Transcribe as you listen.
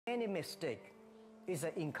Any mistake is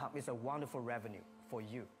an income, is a wonderful revenue for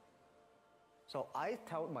you. So I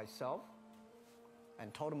told myself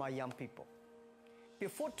and told my young people,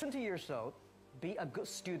 before 20 years old, be a good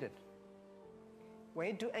student. When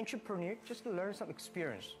you do entrepreneur, just learn some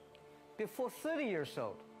experience. Before 30 years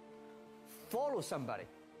old, follow somebody.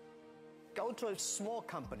 Go to a small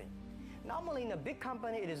company. Normally in a big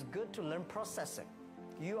company, it is good to learn processing.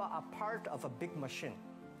 You are a part of a big machine.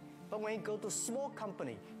 But when you go to a small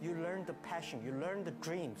company, you learn the passion, you learn the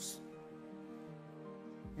dreams.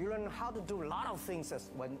 You learn how to do a lot of things at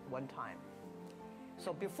one time.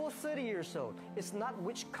 So before 30 years old, it's not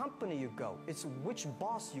which company you go, it's which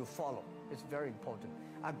boss you follow. It's very important.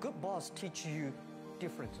 A good boss teaches you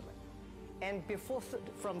differently. And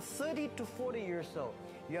from 30 to 40 years old,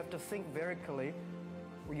 you have to think very clearly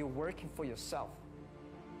when you're working for yourself,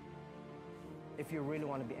 if you really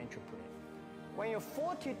want to be an entrepreneur. When you're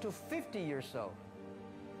 40 to 50 years old,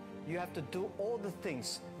 you have to do all the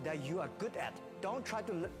things that you are good at. Don't try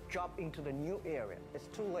to jump into the new area. It's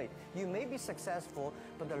too late. You may be successful,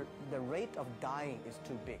 but the rate of dying is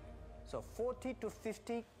too big. So 40 to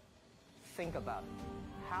 50, think about it.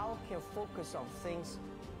 How can you focus on things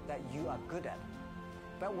that you are good at?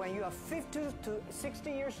 But when you are 50 to 60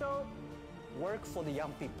 years old, work for the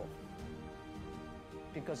young people.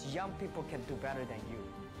 Because young people can do better than you.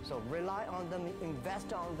 So rely on them,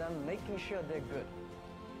 invest on them, making sure they're good.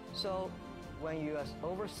 So when you are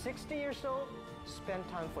over 60 years old, spend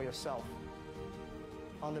time for yourself.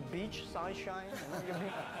 On the beach, sunshine,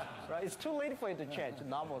 right? It's too late for you to change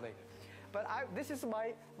normally. But this is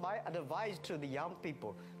my advice to the young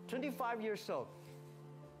people. 25 years old,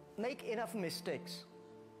 make enough mistakes.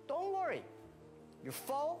 Don't worry. You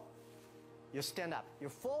fall, you stand up. You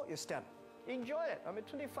fall, you stand up. Enjoy it. I mean,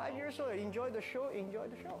 25 years old, enjoy the show, enjoy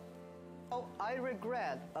the show. Oh, I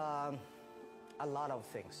regret a lot of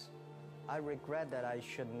things. I regret that I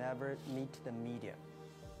should never meet the media.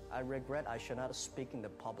 I regret I should not speak in the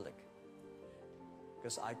public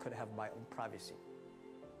because I could have my own privacy.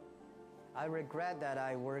 I regret that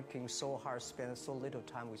I working so hard, spend so little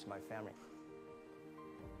time with my family.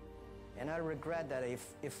 And I regret that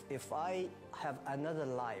if I have another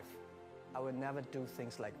life, I would never do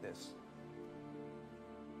things like this.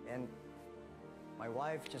 And my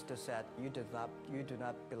wife just said, you do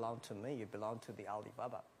not belong to me, you belong to the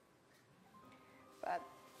Alibaba. But,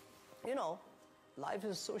 you know, life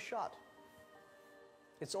is so short.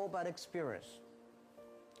 It's all about experience.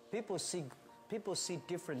 People see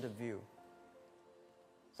different view.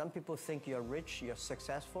 Some people think you're rich, you're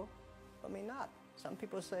successful, but maybe not. Some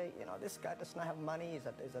people say, you know, this guy does not have money,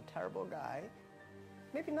 he's a terrible guy.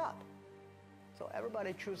 Maybe not. So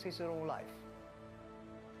everybody chooses his own life.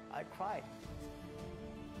 I cried.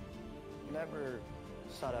 Never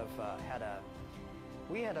sort of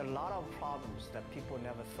we had a lot of problems that people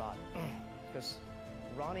never thought. Because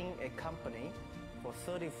running a company for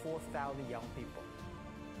 34,000 young people,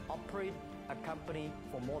 operate a company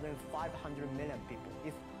for more than 500 million people.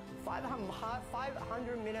 If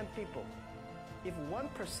 500 million people, if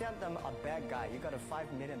 1% of them are bad guy, you got a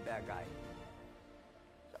 5 million bad guy.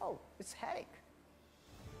 So it's headache.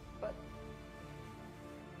 But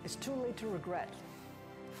it's too late to regret.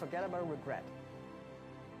 Forget about regret.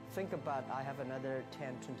 Think about, I have another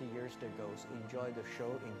 10, 20 years to go. Enjoy the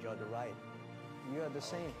show, enjoy the ride. You are the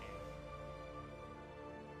same.